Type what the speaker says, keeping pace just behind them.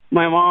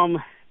My mom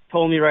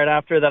told me right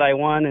after that I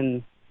won,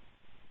 and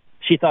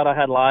she thought I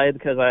had lied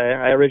because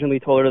I originally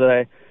told her that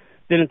I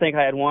didn't think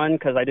I had won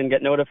because I didn't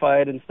get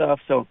notified and stuff.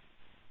 So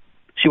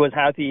she was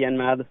happy and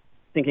mad,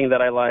 thinking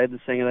that I lied,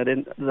 saying that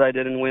I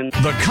didn't win.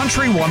 The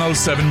Country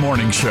 107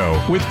 Morning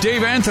Show with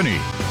Dave Anthony.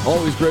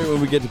 Always great when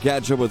we get to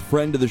catch up with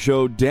friend of the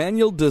show,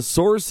 Daniel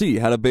DeSorcy.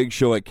 Had a big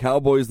show at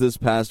Cowboys this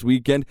past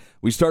weekend.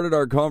 We started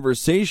our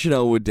conversation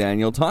out with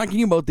Daniel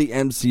talking about the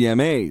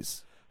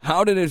MCMAs.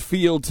 How did it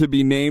feel to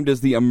be named as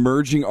the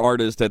emerging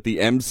artist at the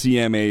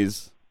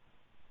MCMAs?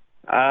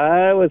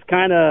 I was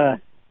kind of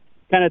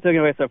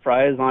taken by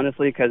surprise,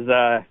 honestly, because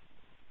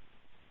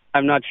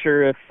I'm not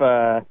sure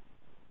if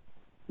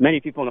many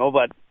people know,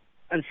 but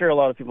I'm sure a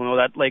lot of people know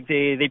that. Like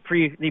they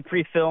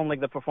pre-film like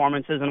the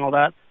performances and all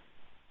that.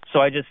 So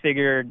I just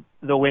figured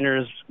the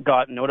winners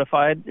got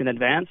notified in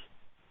advance.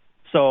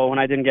 So when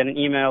I didn't get an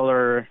email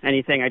or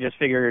anything, I just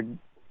figured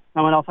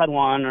someone else had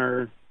won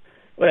or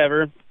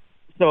whatever.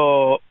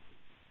 So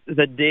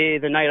the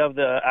night of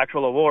the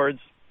actual awards,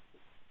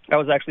 I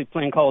was actually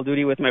playing Call of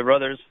Duty with my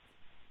brothers.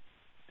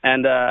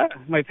 And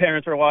my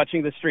parents were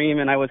watching the stream,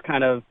 and I was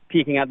kind of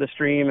peeking at the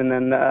stream. And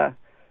then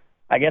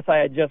I guess I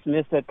had just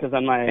missed it because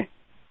my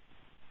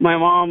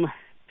mom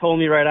told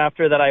me right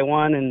after that I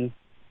won, and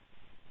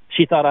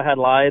she thought I had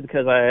lied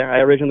because I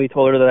originally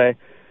told her that I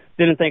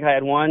didn't think I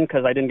had won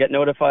because I didn't get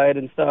notified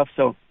and stuff.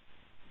 So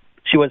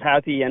she was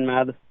happy and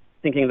mad,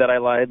 thinking that I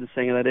lied,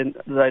 saying that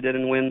I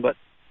didn't win, but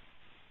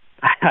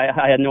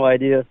I had no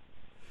idea.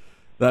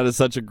 That is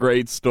such a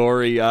great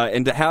story,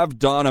 and to have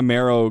Don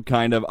Amaro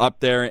kind of up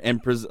there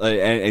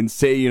and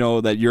say, you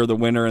know, that you're the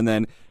winner, and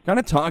then kind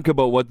of talk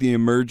about what the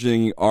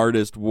Emerging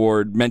Artist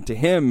Award meant to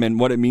him and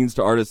what it means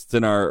to artists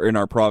in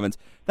our province.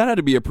 That had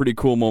to be a pretty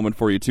cool moment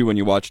for you too when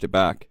you watched it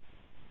back.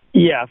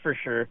 Yeah, for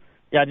sure.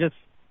 Yeah, just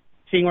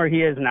seeing where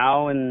he is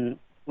now and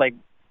like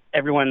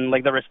everyone,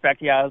 like the respect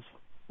he has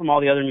from all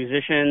the other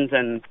musicians,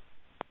 and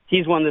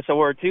he's won this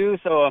award too.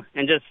 So,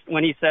 and just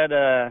when he said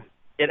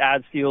it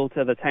adds fuel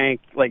to the tank,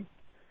 like,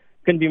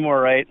 couldn't be more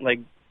right. Like,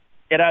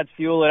 it adds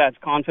fuel, it adds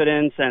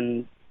confidence,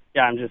 and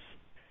yeah, I'm just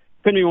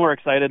couldn't be more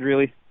excited,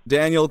 really.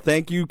 Daniel,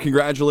 thank you.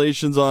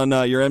 Congratulations on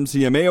your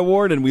MCMA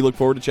award, and we look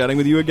forward to chatting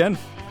with you again.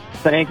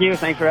 Thank you.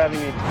 Thanks for having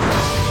me.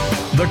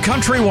 The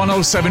Country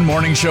 107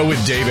 Morning Show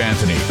with Dave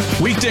Anthony.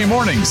 Weekday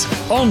mornings,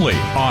 only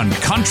on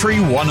Country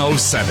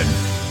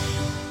 107.